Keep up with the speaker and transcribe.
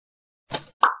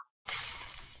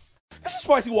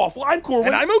Spicy Waffle. I'm Corwin.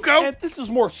 And I'm Uko. And this is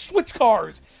more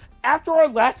Switchcars. After our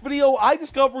last video, I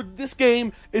discovered this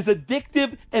game is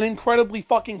addictive and incredibly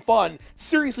fucking fun.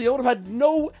 Seriously, I would have had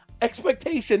no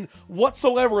expectation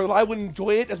whatsoever that I would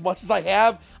enjoy it as much as I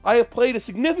have. I have played a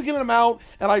significant amount,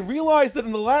 and I realized that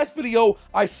in the last video,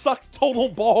 I sucked total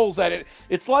balls at it.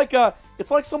 It's like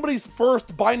somebody's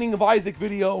first Binding of Isaac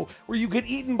video where you get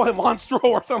eaten by Monstro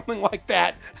or something like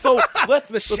that. So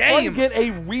let's try to get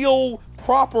a real,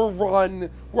 proper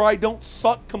run where I don't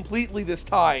suck completely this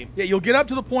time. Yeah, you'll get up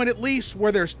to the point at least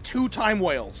where there's 2 time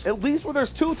whales. At least where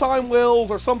there's 2 time whales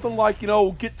or something like, you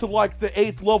know, get to like the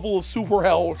 8th level of Super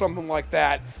Hell or something like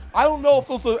that. I don't know if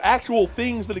those are actual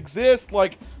things that exist,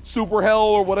 like Super Hell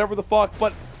or whatever the fuck,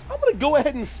 but I'm gonna go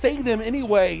ahead and say them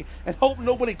anyway and hope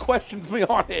nobody questions me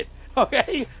on it,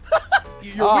 okay?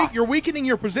 You're weakening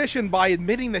your position by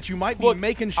admitting that you might be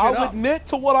making shit up. I'll admit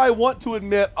to what I want to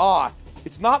admit.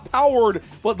 It's not powered,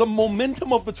 but the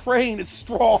momentum of the train is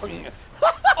strong.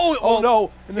 Oh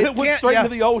no, and then it went straight into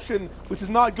the ocean, which is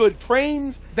not good.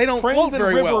 Trains and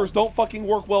rivers don't fucking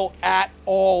work well at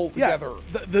all together.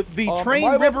 The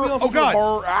train river, oh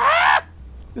god.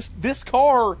 This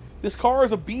car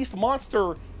is a beast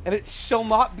monster, and it shall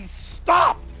not be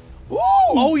stopped. Ooh!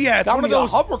 Oh yeah, it's one of those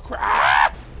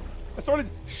hovercraft. I started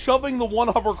shoving the one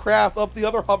hovercraft up the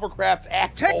other hovercraft's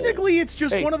axle. Technically, it's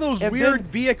just one of those weird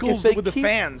vehicles with the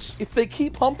fans. If they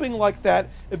keep humping like that,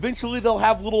 eventually they'll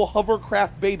have little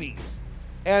hovercraft babies.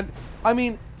 And, I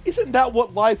mean, isn't that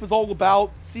what life is all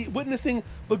about? See, witnessing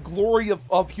the glory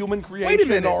of human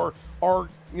creation or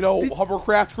you know,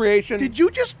 hovercraft creation. Did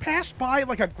you just pass by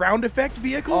like a ground effect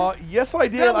vehicle? Yes, I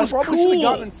did. That was I probably should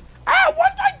have gotten.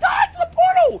 What did I dodge the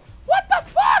portal? What the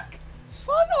fuck?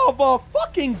 Son of a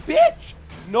fucking bitch!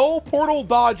 No portal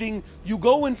dodging. You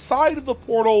go inside of the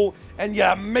portal and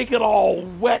you make it all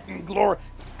wet and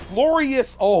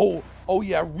glorious. Oh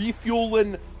yeah,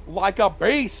 refueling like a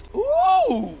beast.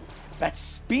 Ooh, that's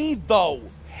speed though.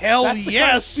 Hell that's the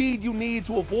kind of speed you need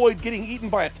to avoid getting eaten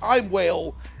by a time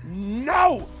whale.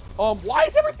 No. Why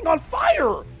is everything on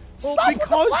fire? Stop with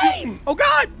the flame. Oh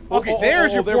god. Okay,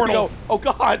 there's your portal. We go. Oh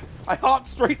god, I hopped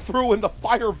straight through in the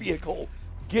fire vehicle.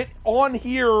 Get on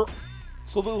here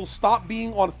so that it'll stop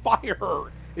being on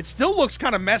fire. It still looks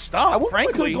kind of messed up, I wonder frankly.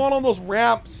 if I could have gone on those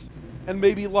ramps and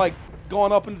maybe like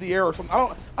gone up into the air or something. I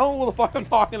don't know what the fuck I'm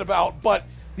talking about, but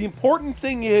the important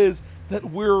thing is that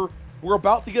we're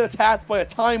about to get attacked by a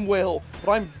time whale,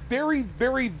 but I'm very,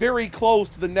 very, very close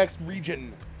to the next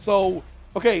region. So,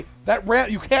 okay, that ramp,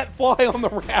 you can't fly on the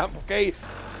ramp, okay?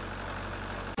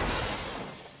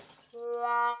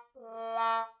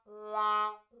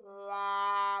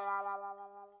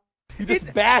 You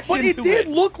just bash into it. But it did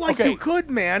look like you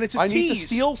could, man. It's a tease. I need to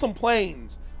steal some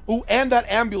planes. Ooh, and that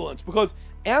ambulance, because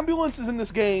ambulances in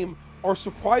this game are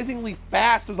surprisingly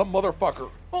fast as a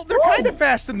motherfucker. Well, they're kind of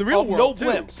fast in the real world, no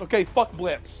blimps. Okay, fuck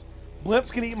blimps.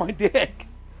 Blimps can eat my dick.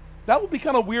 That would be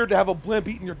kind of weird to have a blimp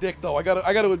eating your dick, though. I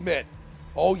gotta admit.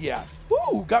 Oh yeah.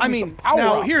 Ooh, got me some power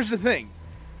now ups. Here's the thing.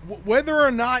 Whether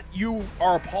or not you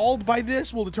are appalled by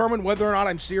this will determine whether or not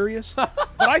I'm serious. But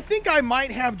I think I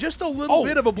might have just a little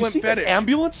bit of a blimp fetish. This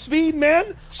ambulance speed,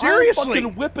 man? Seriously. I'm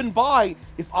fucking whipping by.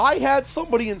 If I had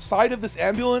somebody inside of this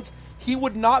ambulance, he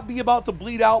would not be about to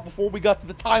bleed out before we got to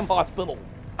the time hospital.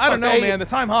 I don't know, man. The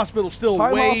time hospital's still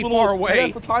way far away.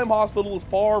 Yes, the time hospital is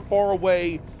far, far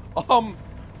away.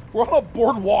 We're on a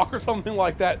boardwalk or something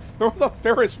like that. There was a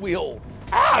Ferris wheel.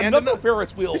 Another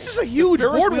Ferris wheel. This is a huge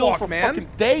boardwalk, for man. Fucking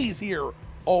days here.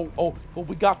 But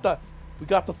we got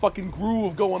the fucking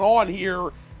groove going on here,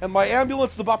 and my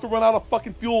ambulance is about to run out of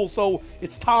fucking fuel, so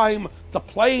it's time to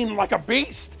plane like a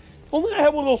beast. If only I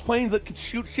had one of those planes that could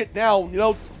shoot shit down, you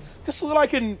know, just so that I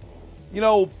can, you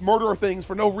know, murder things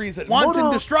for no reason.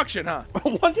 Wanton destruction, huh?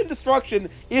 Wanton destruction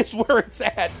is where it's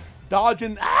at.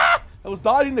 Dodging. I was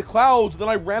dodging the clouds, then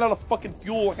I ran out of fucking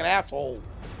fuel like an asshole.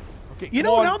 Okay, you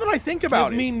know, now that I think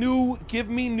about it, give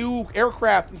me new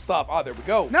aircraft and stuff. There we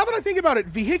go. Now that I think about it,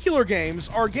 vehicular games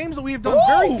are games that we have done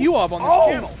very few of on this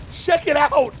channel. Check it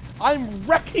out! I'm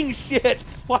wrecking shit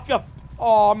like a.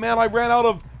 Oh man, I ran out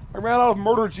of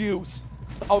murder juice.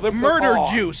 Murder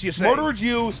juice, you say? Murder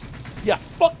juice. Yeah,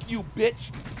 fuck you,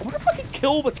 bitch. I wonder if I can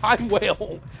kill the time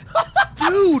whale.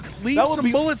 Dude, leave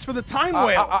some bullets for the time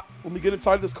whale. Let me get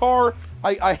inside of this car.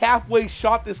 I halfway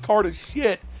shot this car to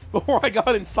shit before I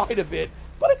got inside of it,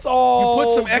 but it's all You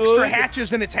put some good. extra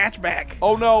hatches in its hatchback.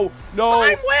 Oh no, no.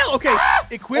 Time whale! Okay,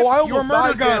 equip your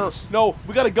murder guns. There. No,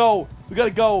 we gotta go. We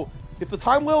gotta go. If the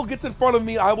time whale gets in front of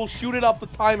me, I will shoot it up the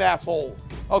time asshole.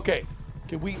 Okay,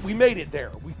 we made it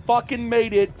there. We fucking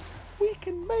made it. We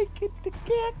can make it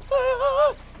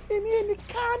together in any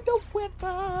kind of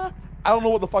weather. I don't know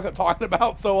what the fuck I'm talking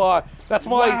about. So that's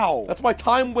my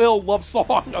time wheel love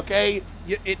song. Okay,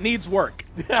 it needs work.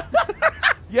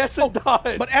 Yes, it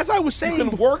does. But as I was saying, you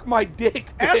can work my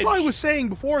dick. Bitch. As I was saying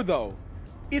before, though,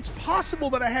 it's possible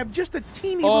that I have just a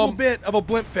teeny little bit of a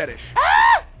blimp fetish.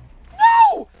 Ah!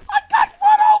 No! I got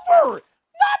run over!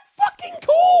 Not fucking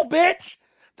cool, bitch!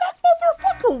 That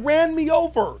motherfucker ran me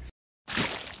over.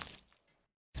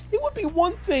 It would be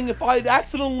one thing if I'd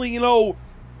accidentally, you know,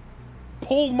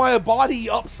 pulled my body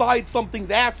upside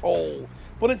something's asshole.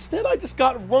 But instead I just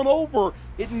got run over.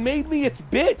 It made me its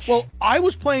bitch. Well, I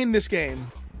was playing this game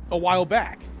a while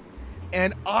back,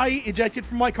 and I ejected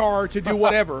from my car to do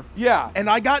whatever. Yeah. And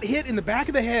I got hit in the back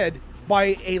of the head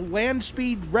by a land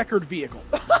speed record vehicle.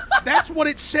 That's what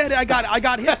it said I got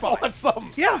hit by. That's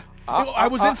awesome. Yeah. I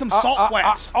was in some salt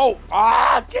flats.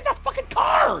 Get the fucking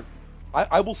car!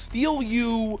 I will steal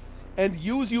you and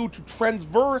use you to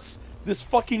transverse this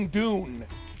fucking dune.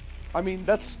 I mean,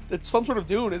 it's some sort of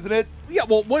dune, isn't it? Yeah,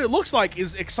 well, what it looks like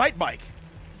is Excite Bike.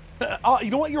 You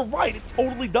know what? You're right. It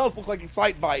totally does look like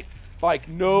Excite Bike.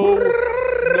 No.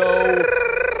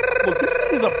 Look, this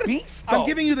thing is a beast, though. I'm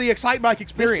giving you the Excite Bike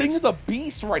experience. This thing is a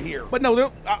beast right here. But no,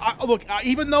 look,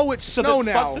 even though it's snow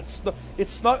now... It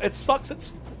sucks,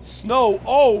 it's snow.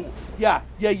 Oh, yeah,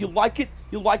 you like it?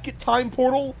 You like it, Time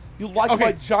Portal? You like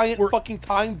my giant fucking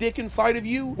time dick inside of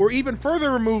you? We're even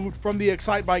further removed from the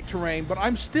Excite Bike terrain, but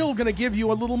I'm still going to give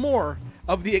you a little more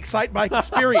of the Excite Bike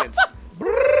experience.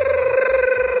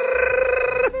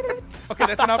 Okay,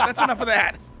 that's enough of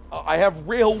that. I have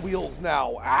rail wheels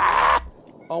now. Ah!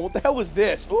 Oh, what the hell is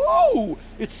this? Ooh!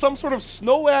 It's some sort of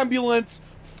snow ambulance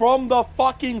from the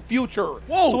fucking future.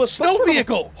 Whoa, so snow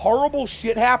vehicle! Horrible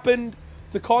shit happened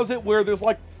to cause it where there's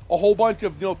like a whole bunch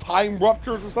of, you know, time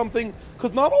ruptures or something.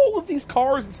 Because not all of these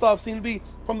cars and stuff seem to be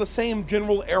from the same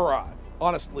general era,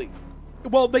 honestly.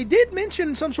 Well, they did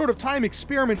mention some sort of time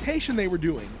experimentation they were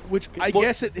doing, which I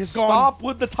guess it has gone... Stop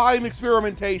with the time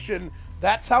experimentation.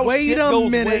 That's how shit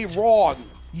goes way wrong.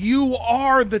 You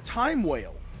are the time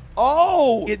whale.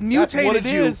 Oh, it mutated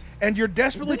you, and you're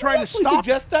desperately trying to stop. Did we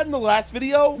suggest that in the last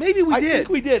video? Maybe we did. I think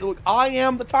we did. Look, I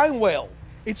am the time whale.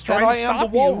 It's trying to stop I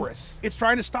am the walrus. It's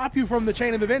trying to stop you from the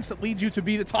chain of events that leads you to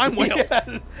be the time whale.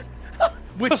 Yes.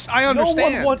 Which I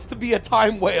understand. No one wants to be a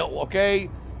time whale, okay?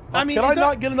 I mean, I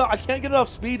not get enough? I can't get enough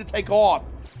speed to take off.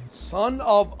 Son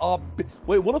of a...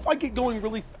 Wait, what if I get going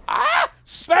really...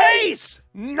 Space!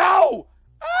 No!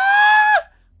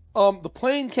 The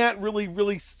plane can't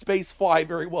really space fly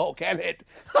very well, can it?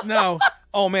 No.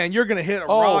 Oh man, you're gonna hit a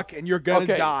rock and you're gonna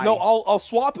die. No, I'll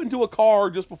swap into a car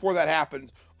just before that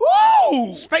happens.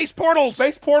 Woo! Space portals!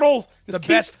 Space portals! Just the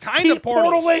best kind of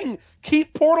portals.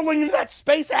 Keep portaling into that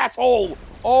space asshole!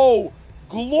 Oh,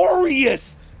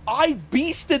 glorious! I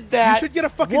beasted that. You should get a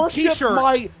fucking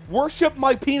t-shirt. Worship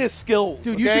my penis skills.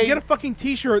 Dude, you should get a fucking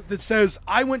t-shirt that says,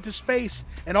 I went to space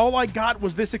and all I got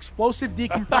was this explosive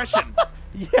decompression.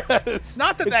 Yes.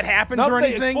 Not that that happens or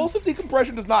anything. Explosive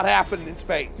decompression does not happen in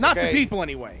space. Not to people,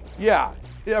 anyway. Yeah.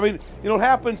 I mean, you know, it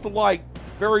happens to, like,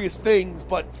 various things,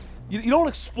 but you don't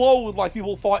explode like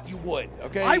people thought you would,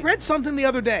 okay? I read something the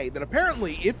other day that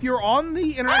apparently if you're on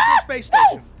the International Space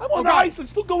Station... No! I'm on ice. I'm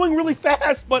still going really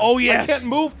fast, but I can't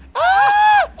move. Shit!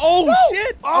 Oh,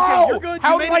 okay, you're good.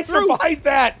 How did I survive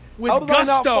that? With How did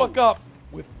gusto. I not fuck up?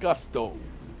 With gusto.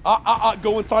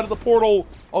 Go inside of the portal.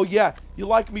 Oh, yeah. You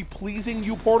like me pleasing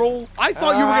you, portal? I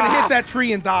thought you were going to hit that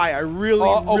tree and die. I really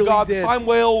God, did. The time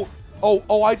whale.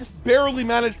 Oh, I just barely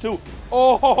managed to.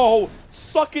 Oh,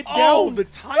 suck it down. Oh, the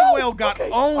time whale got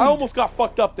owned. I almost got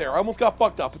fucked up there.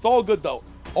 It's all good, though.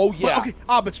 Oh, yeah.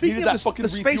 But speaking of the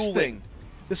space thing,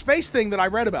 the space thing that I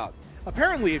read about,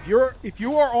 apparently if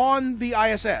you are on the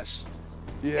ISS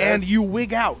and you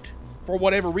wig out for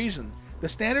whatever reason, the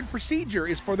standard procedure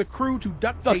is for the crew to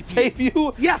duct tape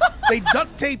you. Yeah, they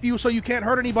duct tape you so you can't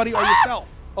hurt anybody or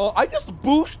yourself. I just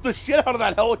booshed the shit out of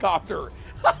that helicopter.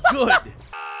 Good.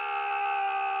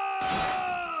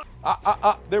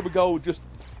 There we go.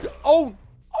 Oh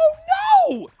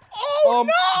no! Oh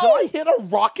no! Did I hit a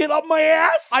rocket up my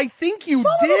ass? I think you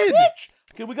Son did. Of a bitch.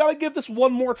 Okay, we gotta give this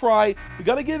one more try. We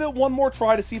gotta give it one more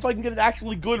try to see if I can get an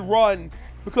actually good run.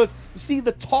 Because you see,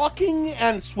 the talking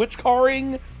and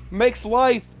switchcarring makes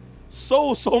life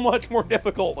so much more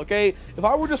difficult. Okay, if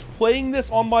I were just playing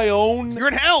this on my own, you're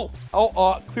in hell.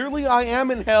 Clearly I am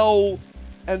in hell,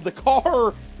 and the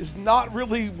car is not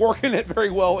really working it very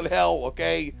well in hell.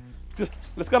 Okay,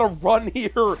 let's gotta run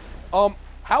here.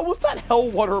 How was that hell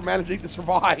water managing to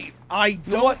survive? I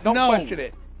don't know. Don't question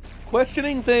it.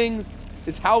 Questioning things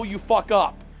is how you fuck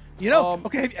up. You know,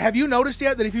 okay, have you noticed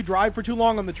yet that if you drive for too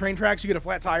long on the train tracks, you get a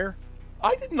flat tire?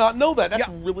 I did not know that. That's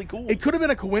really cool. It could have been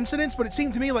a coincidence, but it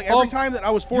seemed to me like every time that I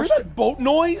was forced to... that boat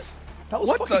noise? That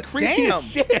was fucking creepy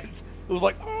as shit. It was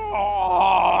like,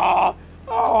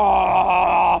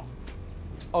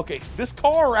 Okay, this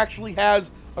car actually has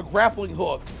a grappling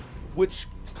hook, which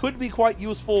could be quite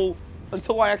useful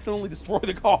until I accidentally destroy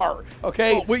the car,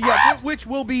 okay? Oh, well, which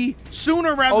will be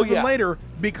sooner rather than later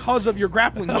because of your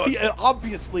grappling hook. Yeah,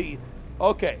 obviously.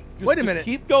 Okay. Wait a minute.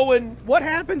 Keep going. What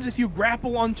happens if you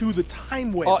grapple onto the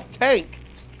time whale? Tank.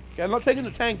 Okay, I'm not taking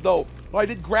the tank, though, but I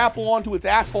did grapple onto its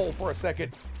asshole for a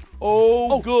second.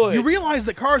 Oh, good. You realize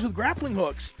that cars with grappling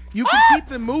hooks, you can keep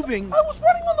them moving. I was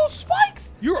running on those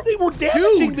spikes. They were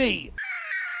damaging me.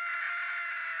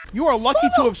 You are lucky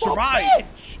to have survived.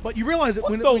 Bitch. But you realize that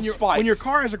when your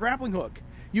car has a grappling hook,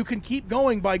 you can keep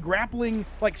going by grappling,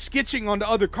 like skitching onto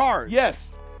other cars.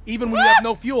 Yes. Even when you have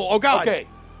no fuel. Oh, God. Okay.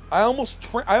 I almost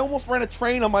ran a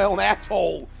train on my own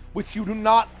asshole, which you do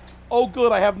not... Oh,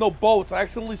 good, I have no boats. I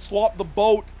accidentally swapped the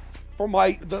boat for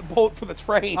the boat for the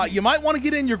train. You might want to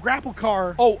get in your grapple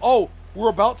car. Oh, we're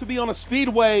about to be on a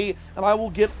speedway, and I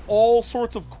will get all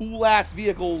sorts of cool-ass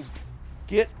vehicles.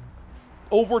 Get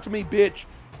over to me, bitch.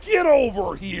 Get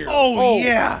over here. Oh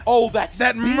yeah. Oh,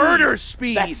 that murder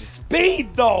speed. That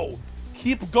speed, though.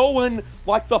 Keep going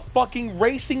like the fucking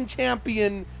racing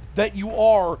champion that you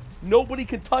are. Nobody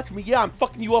can touch me. Yeah, I'm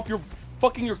fucking you up your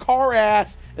car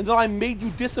ass, and then I made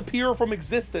you disappear from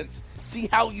existence. See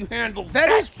how you handle that. That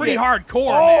is pretty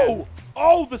hardcore, man.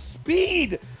 Oh, the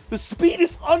speed. The speed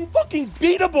is unfucking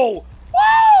beatable.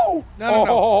 Woo!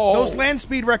 No. Those land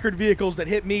speed record vehicles that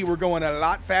hit me were going a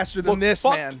lot faster than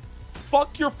man.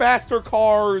 Fuck your faster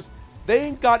cars. They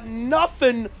ain't got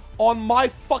nothing on my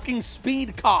fucking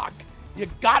speed cock. You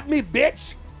got me,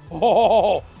 bitch?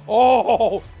 Oh,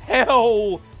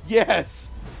 hell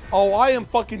yes. Oh, I am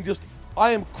fucking just...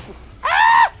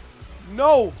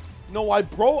 No,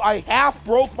 I half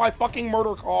broke my fucking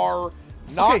murder car.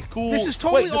 Not cool. This is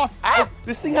totally off.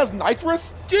 This thing has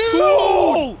nitrous? Dude!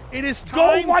 Cool. It is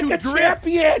time Go like to a drift.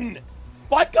 champion!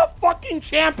 Like a fucking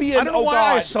champion! I don't know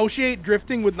why I associate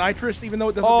drifting with nitrous, even though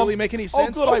it doesn't really make any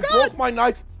sense. Oh, good, I broke my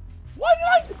nitrous. Why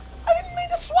did I didn't mean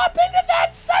to swap into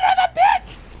that, son of a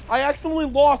bitch! I accidentally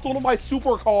lost one of my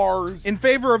supercars. In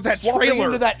favor of that trailer.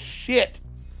 Into that shit.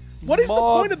 What is the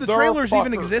point of the trailers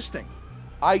even existing?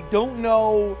 I don't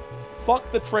know.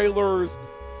 Fuck the trailers.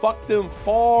 Fuck them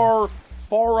far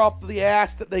up the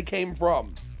ass that they came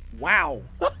from. Wow.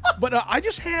 But I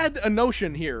just had a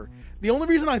notion here. The only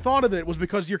reason I thought of it was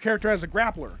because your character has a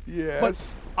grappler. Yes.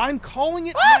 But I'm calling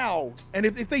it now. And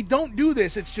if they don't do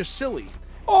this, it's just silly.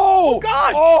 Oh,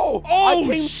 God! Oh, I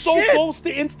came so close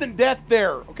to instant death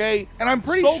there, okay? And I'm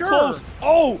pretty sure. Close.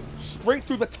 Oh, straight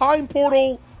through the time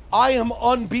portal. I am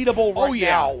unbeatable right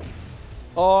now.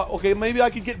 Okay, maybe I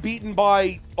could get beaten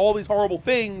by all these horrible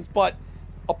things, but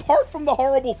apart from the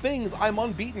horrible things, I'm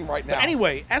unbeaten right now. But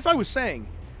anyway, as I was saying,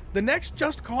 the next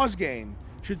Just Cause game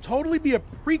should totally be a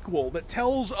prequel that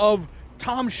tells of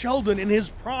Tom Sheldon in his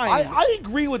prime. I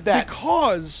agree with that.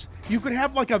 Because you could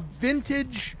have like a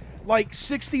vintage, like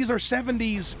 60s or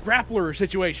 70s grappler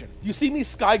situation. You see me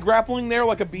sky grappling there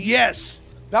like a beast? Yes.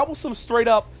 That was some straight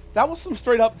up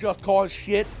Just Cause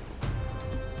shit.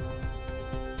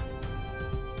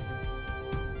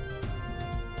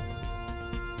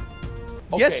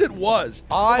 Okay. Yes, it was.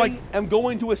 I am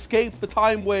going to escape the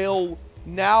time whale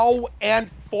now and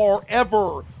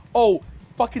forever. Oh,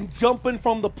 fucking jumping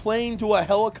from the plane to a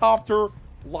helicopter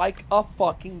like a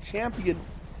fucking champion.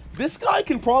 This guy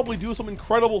can probably do some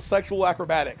incredible sexual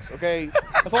acrobatics, okay?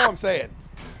 That's all I'm saying.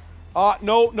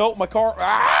 No, my car...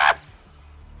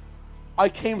 I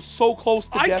came so close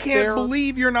to death there. I can't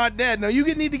believe you're not dead. Now, you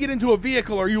need to get into a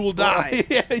vehicle or you will die.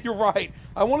 Yeah, you're right.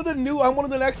 I wanted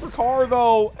an extra car,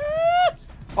 though.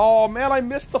 Oh, man, I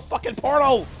missed the fucking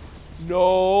portal.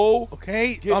 No.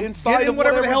 Okay, get inside of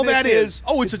whatever the hell that is.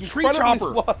 Oh, it's a tree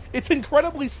chopper. It's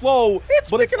incredibly slow. It's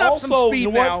picking up some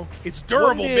speed now. It's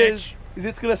durable, bitch. Is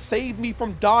it's going to save me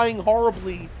from dying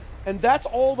horribly, and that's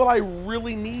all that I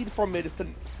really need from it is to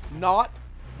not...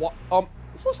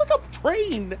 This looks like a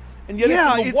train, and yet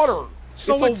it's in the water.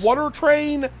 So it's a water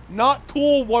train, not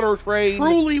cool water train.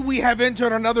 Truly, we have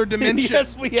entered another dimension.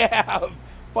 Yes, we have.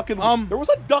 Fucking, there was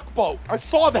a duck boat. I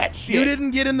saw that shit. You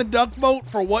didn't get in the duck boat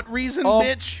for what reason,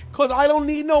 bitch? Because I don't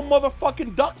need no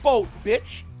motherfucking duck boat,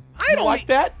 bitch. I don't like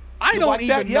that. I don't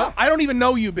even know. I don't even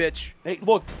know you, bitch. Hey,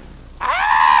 look.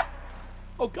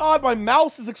 Oh God, my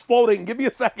mouse is exploding. Give me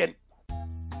a second.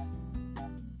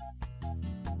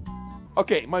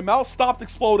 Okay, my mouse stopped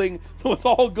exploding, so it's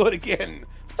all good again.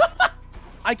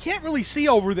 I can't really see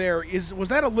over there. Was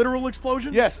that a literal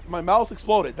explosion? Yes, my mouse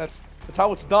exploded. That's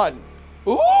how it's done.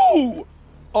 Ooh!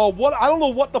 what? I don't know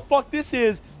what the fuck this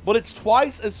is, but it's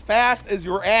twice as fast as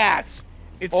your ass.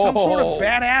 It's some sort of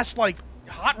badass, like,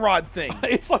 hot rod thing.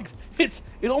 It's like, it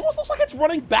almost looks like it's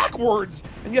running backwards,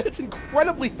 and yet it's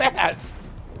incredibly fast.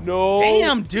 No.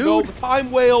 Damn, dude. No, the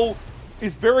time whale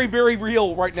is very, very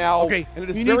real right now. Okay, and it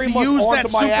is you very need to much use onto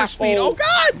that my super asshole. speed. Oh,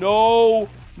 God! No,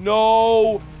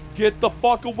 no. Get the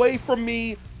fuck away from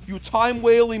me, you time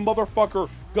whaling motherfucker.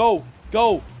 Go,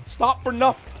 go. Stop for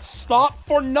nothing. Stop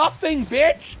for nothing,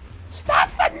 bitch. Stop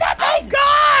for nothing.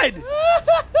 Oh,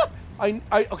 God!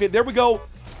 Okay, there we go.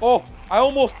 Oh, I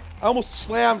almost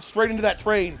slammed straight into that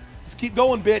train. Just keep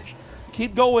going, bitch.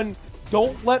 Keep going.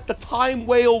 Don't let the time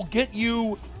whale get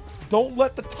you. Don't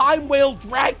let the time whale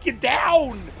drag you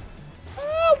down.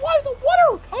 Why the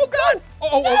water? Oh, God.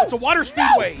 Oh, no, it's a water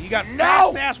speedway. No, You got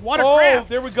fast-ass watercraft. Oh,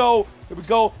 there we go. There we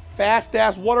go.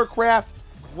 Fast-ass watercraft.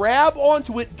 Grab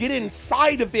onto it, get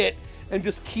inside of it, and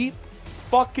just keep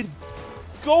fucking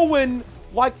going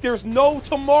like there's no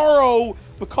tomorrow,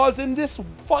 because in this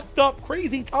fucked up,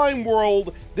 crazy time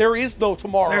world, there is no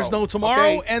tomorrow. There's no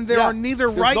tomorrow, okay? and there are neither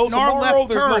right no nor tomorrow, left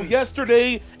there's turns. no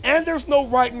yesterday, and there's no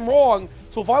right and wrong.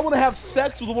 So if I want to have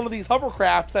sex with one of these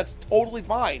hovercrafts, that's totally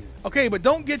fine. Okay, but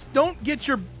don't get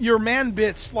your man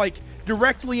bits like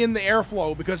directly in the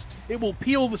airflow, because it will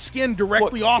peel the skin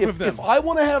directly off of them. If I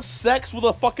want to have sex with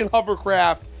a fucking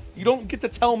hovercraft, you don't get to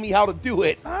tell me how to do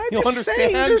it. I'm you just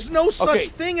saying, there's no such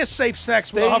thing as safe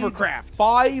sex with a hovercraft.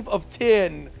 5 of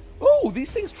 10. Ooh,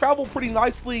 these things travel pretty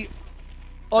nicely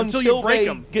until you break they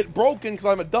them. get broken, because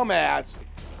I'm a dumbass.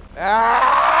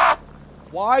 Ah!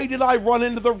 Why did I run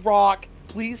into the rock?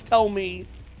 Please tell me.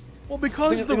 Well,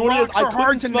 because the you know what it is? rocks are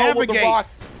hard to navigate.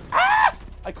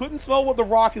 I couldn't smell what the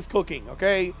rock is cooking,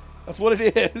 okay? That's what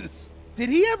it is. Did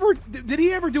he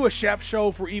ever do a chef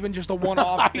show for even just a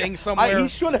one-off thing somewhere? He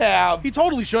should have. He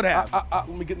totally should have. Let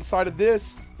me get inside of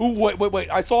this. Ooh, wait.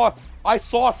 I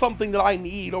saw something that I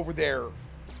need over there.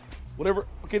 Whatever.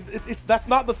 Okay, that's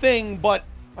not the thing, but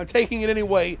I'm taking it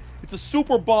anyway. It's a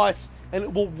super bus, and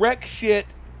it will wreck shit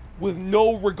with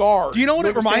no regard. Do you know what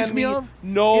it reminds me of?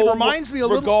 No it reminds me a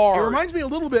regard. little. It reminds me a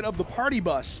little bit of the party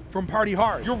bus from Party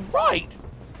Hard. You're right.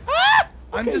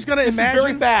 I'm just gonna imagine. This is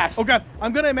very fast. Oh God,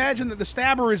 I'm gonna imagine that the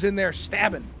stabber is in there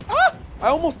stabbing. I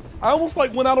almost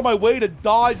like went out of my way to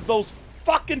dodge those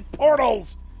fucking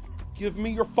portals. Give me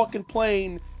your fucking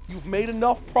plane. You've made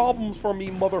enough problems for me,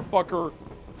 motherfucker.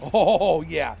 Oh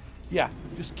yeah.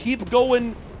 Just keep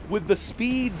going with the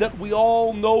speed that we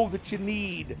all know that you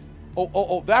need.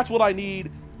 Oh, that's what I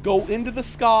need. Go into the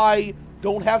sky.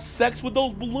 Don't have sex with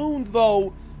those balloons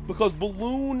though, because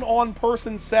balloon on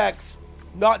person sex,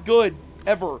 not good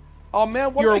ever. Oh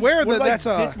man, You're aware that that's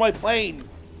ditch my plane.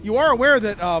 You are aware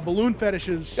that balloon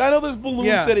fetishes. Yeah, I know there's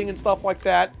balloon sitting and stuff like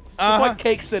that. It's like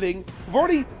cake sitting. We've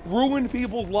already ruined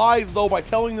people's lives though by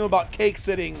telling them about cake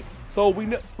sitting. So we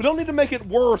don't need to make it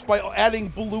worse by adding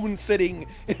balloon sitting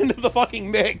into the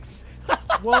fucking mix.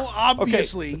 Well,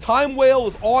 obviously. Okay, the time whale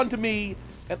is on to me,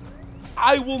 and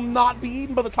I will not be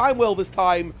eaten by the time whale this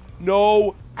time.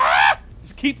 No.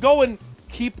 Just keep going.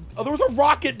 Oh, there was a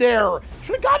rocket there.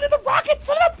 Should have gotten to the rocket,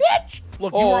 son of a bitch.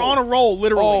 Look, you were on a roll,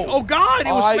 literally. Oh, God,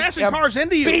 it was smashing cars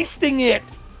into you. Beasting it.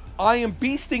 I am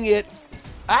beasting it.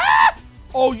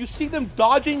 Oh, you see them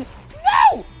dodging?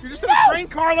 No! You're just in a train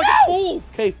car like a fool.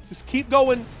 Okay, just keep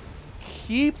going.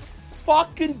 Keep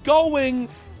fucking going,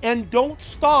 and don't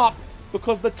stop,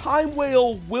 because the time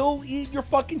whale will eat your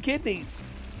fucking kidneys.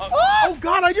 Oh,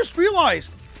 God, I just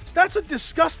realized. That's a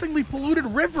disgustingly polluted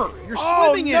river. You're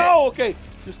swimming in it. Oh, no, okay.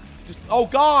 Just, oh,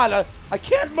 God, I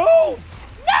can't move.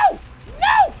 No!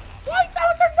 Why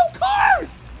are there no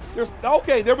cars?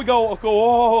 Okay, there we go.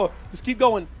 Oh, just keep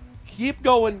going. Keep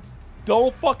going.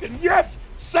 Don't fucking, yes!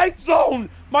 Safe zone!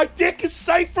 My dick is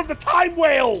safe from the time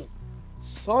whale!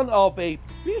 Son of a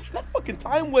bitch, that fucking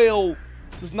time whale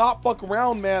does not fuck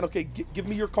around, man. Okay, give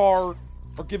me your car,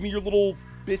 or give me your little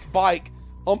bitch bike.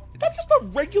 That's just a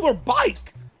regular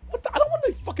bike. What the, I don't want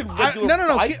a fucking regular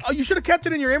bike. No. You should have kept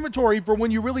it in your inventory for when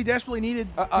you really desperately needed,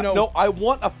 No, I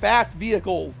want a fast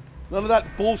vehicle. None of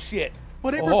that bullshit.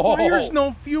 But it requires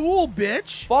no fuel,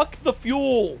 bitch. Fuck the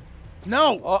fuel.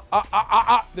 No.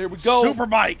 There we go. Super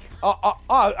bike.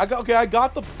 I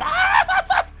got the.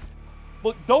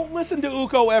 Look, don't listen to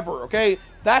Uko ever, okay?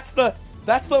 That's the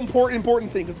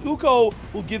important thing, because Uko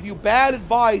will give you bad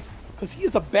advice because he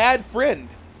is a bad friend.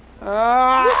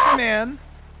 Look, man.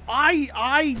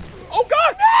 Oh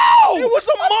God! No! It was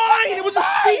a mine. It was a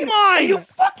sea mine. Are you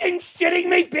fucking shitting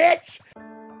me, bitch?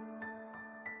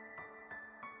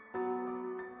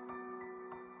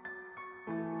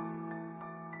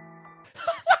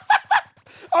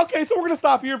 Okay, so we're going to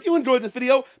stop here. If you enjoyed this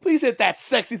video, please hit that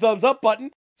sexy thumbs up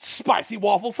button. Spicy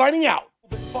Waffle signing out.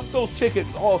 Fuck those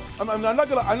chickens. Oh, I'm not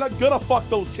gonna fuck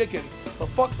those chickens. But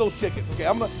fuck those chickens. Okay,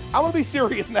 I'm gonna be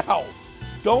serious now.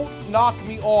 Don't knock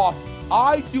me off.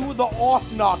 I do the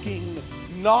off knocking,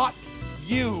 not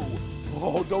you.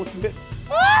 Oh, don't you hit.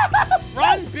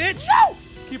 Run, bitch! No!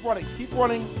 Just keep running,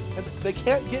 and they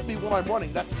can't get me when I'm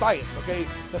running. That's science, okay?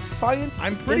 That's science.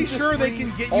 I'm pretty sure they can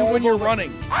get you when you're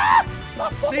running.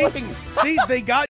 Stop falling! See, they got